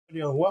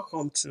And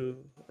welcome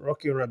to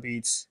Rocky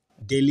Rabbit's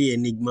Daily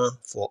Enigma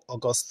for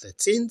August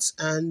 13th.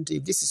 And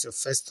if this is your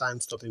first time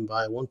stopping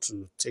by, I want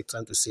to take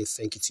time to say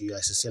thank you to you.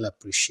 I sincerely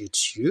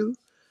appreciate you.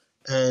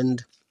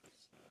 And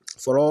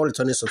for all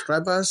returning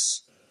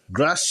subscribers,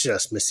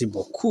 gracias, merci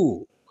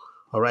beaucoup.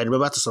 All right,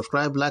 remember to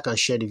subscribe, like, and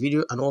share the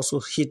video, and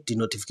also hit the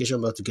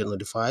notification bell to get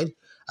notified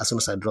as soon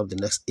as I drop the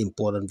next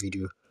important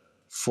video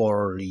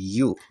for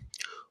you.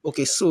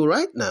 Okay, so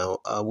right now,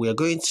 we are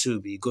going to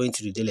be going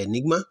to the Daily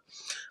Enigma.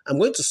 I'm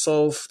going to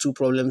solve two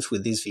problems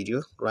with this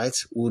video, right?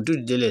 We'll do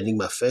the Daily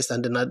Enigma first,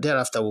 and then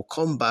thereafter we'll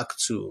come back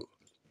to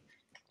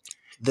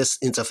this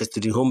interface, to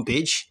the home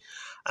page,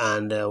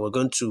 and we're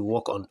going to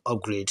work on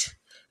upgrade.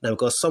 Now,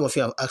 because some of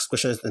you have asked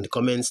questions in the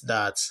comments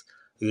that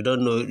you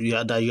don't know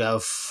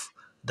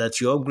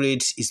that your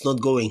upgrade is not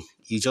going.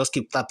 You just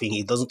keep tapping,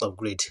 it doesn't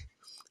upgrade.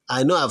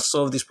 I know I've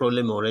solved this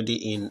problem already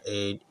in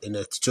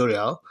a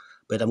tutorial,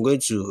 but I'm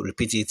going to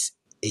repeat it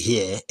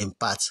here in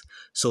part.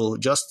 So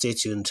just stay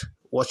tuned,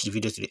 watch the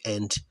video to the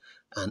end,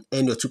 and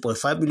earn your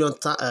 2.5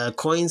 million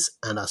coins,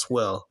 and as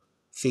well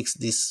fix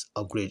this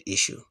upgrade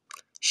issue.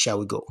 Shall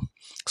we go?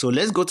 So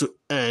let's go to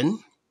earn,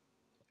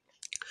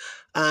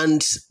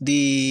 and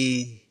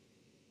the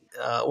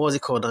what's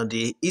it called now?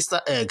 The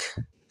Easter egg.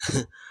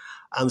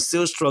 I'm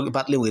still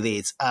battling with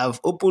it. I've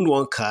opened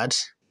one card,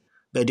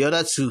 but the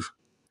other two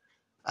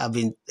have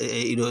been,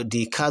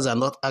 the cards are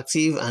not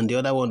active, and the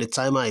other one, the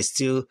timer is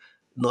still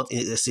not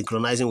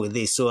synchronizing with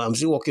this. So I'm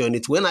still working on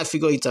it. When I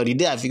figure it out, the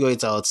day I figure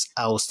it out,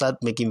 I will start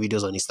making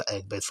videos on Easter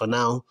egg. But for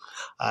now,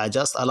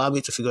 just allow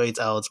me to figure it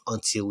out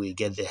until we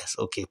get there.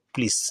 So, okay,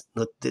 please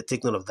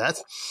take note of that.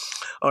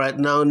 All right,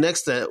 now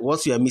next,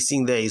 what you are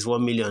missing there is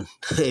 1 million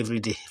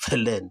every day.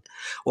 But then,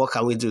 what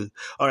can we do?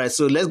 All right,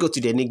 so let's go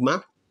to the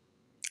Enigma.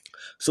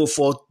 So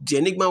for the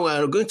Enigma, we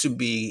are going to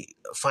be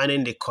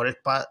finding the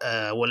correct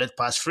wallet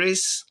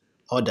passphrase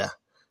order.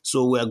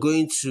 So we are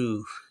going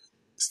to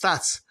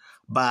start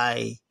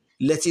by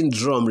letting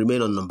drum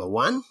remain on number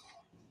 1.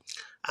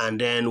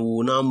 And then we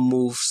will now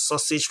move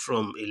sausage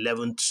from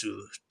 11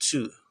 to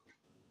 2.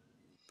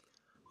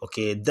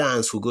 Okay,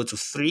 dance will go to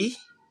 3.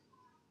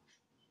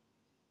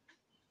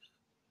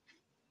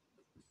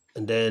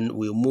 And then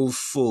we'll move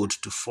fold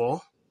to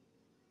 4.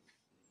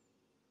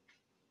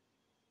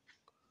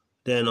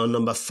 Then on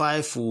number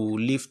 5, we'll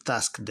leave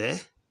task there.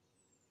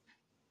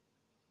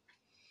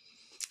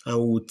 And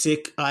we'll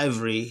take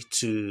ivory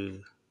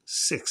to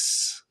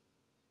 6.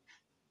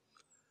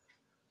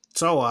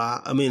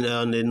 Tower, on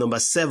the number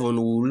 7,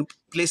 we'll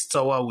replace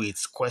tower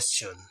with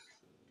question.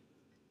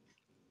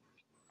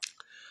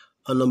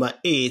 On number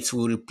 8,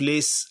 we'll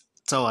replace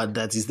tower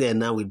that is there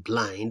now with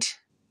blind.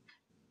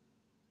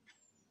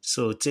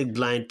 So take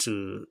blind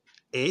to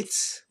 8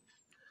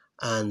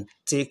 and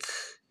take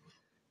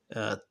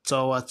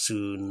tower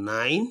to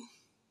 9.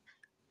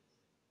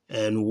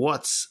 And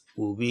what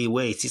will be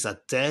where it is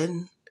at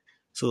 10.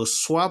 So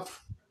swap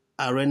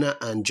arena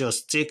and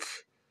just take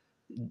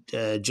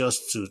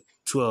just to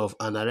 12,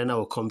 and arena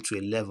will come to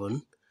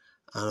 11.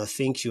 And I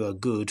think you are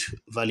good.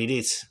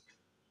 Validate.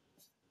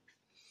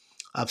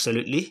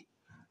 Absolutely.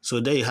 So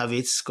there you have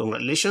it.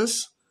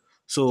 Congratulations.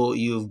 So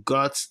you've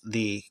got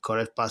the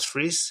correct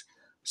passphrase.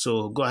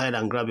 So go ahead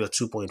and grab your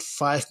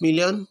 2.5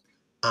 million,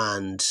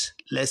 and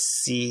let's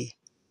see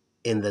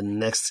in the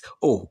next.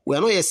 Oh, we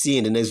are not yet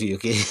seeing the next video.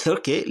 Okay.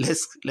 Okay.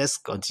 Let's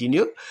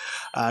continue.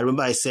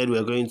 Remember I said we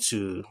are going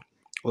to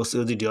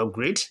also do the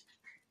upgrade.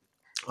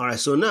 All right.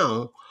 So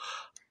now,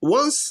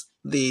 once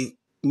the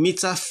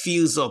meter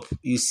fills up,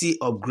 you see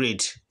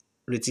upgrade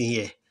written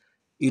here.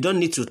 You don't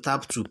need to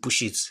tap to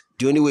push it.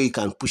 The only way you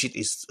can push it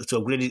is to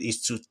upgrade it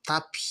is to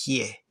tap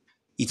here.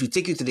 It will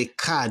take you to the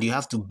card you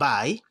have to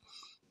buy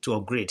to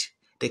upgrade.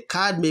 The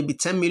card may be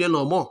 10 million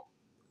or more.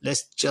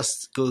 Let's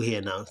just go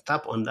here now.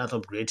 Tap on that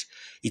upgrade.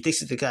 It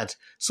takes you to the card.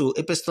 So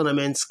Apex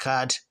Tournaments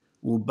card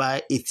will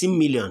buy 18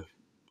 million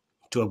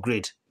to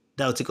upgrade.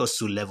 That will take us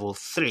to level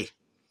 3.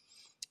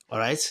 All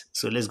right.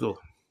 So let's go.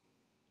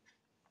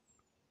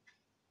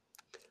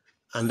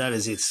 And that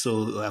is it.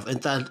 So I've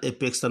entered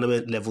Apex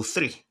Tournament level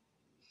 3.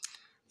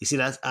 You see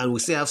that? And we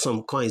still have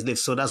some coins left.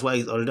 So that's why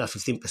it's already at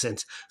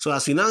 15%. So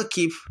as we now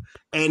keep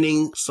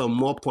earning some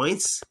more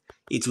points,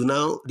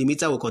 the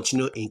meter will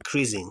continue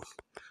increasing.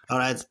 All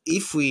right.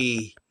 If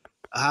we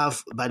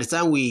have, by the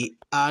time we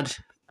add,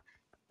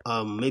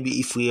 maybe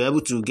if we are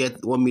able to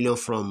get 1 million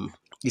from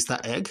Easter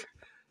egg,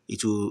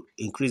 it will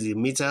increase the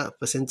meter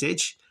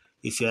percentage.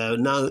 By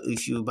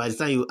the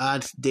time you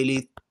add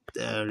daily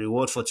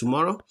reward for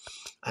tomorrow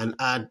and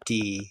add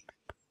the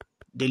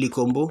daily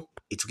combo,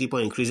 it will keep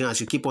on increasing. As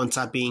you keep on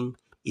tapping,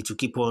 it will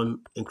keep on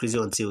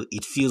increasing until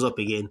it fills up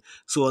again.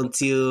 So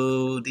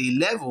until the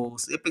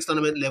levels, Apex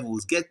Tournament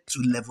levels, get to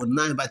level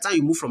 9. By the time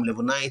you move from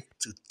level 9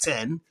 to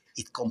 10,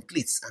 it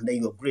completes, and then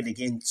you upgrade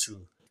again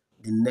to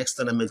the next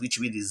tournament, which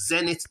will be the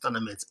Zenith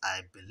tournament,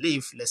 I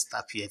believe. Let's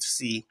tap here to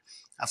see.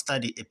 After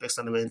the Apex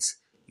Tournament,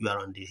 you are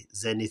on the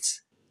Zenith.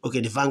 Okay,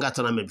 the Vanguard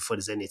tournament before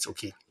the Zenith.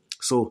 Okay,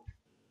 so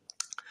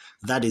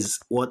that is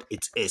what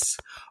it is.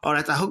 All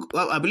right,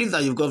 I believe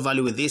that you've got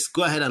value with this.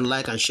 Go ahead and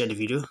like and share the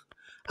video.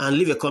 And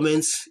leave a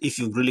comment if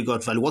you really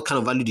got value. What kind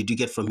of value did you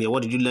get from here?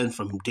 What did you learn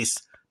from this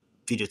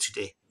video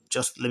today?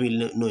 Just let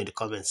me know in the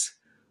comments.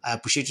 I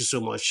appreciate you so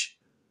much.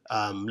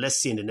 Let's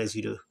see you in the next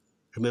video.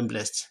 Remain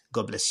blessed.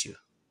 God bless you.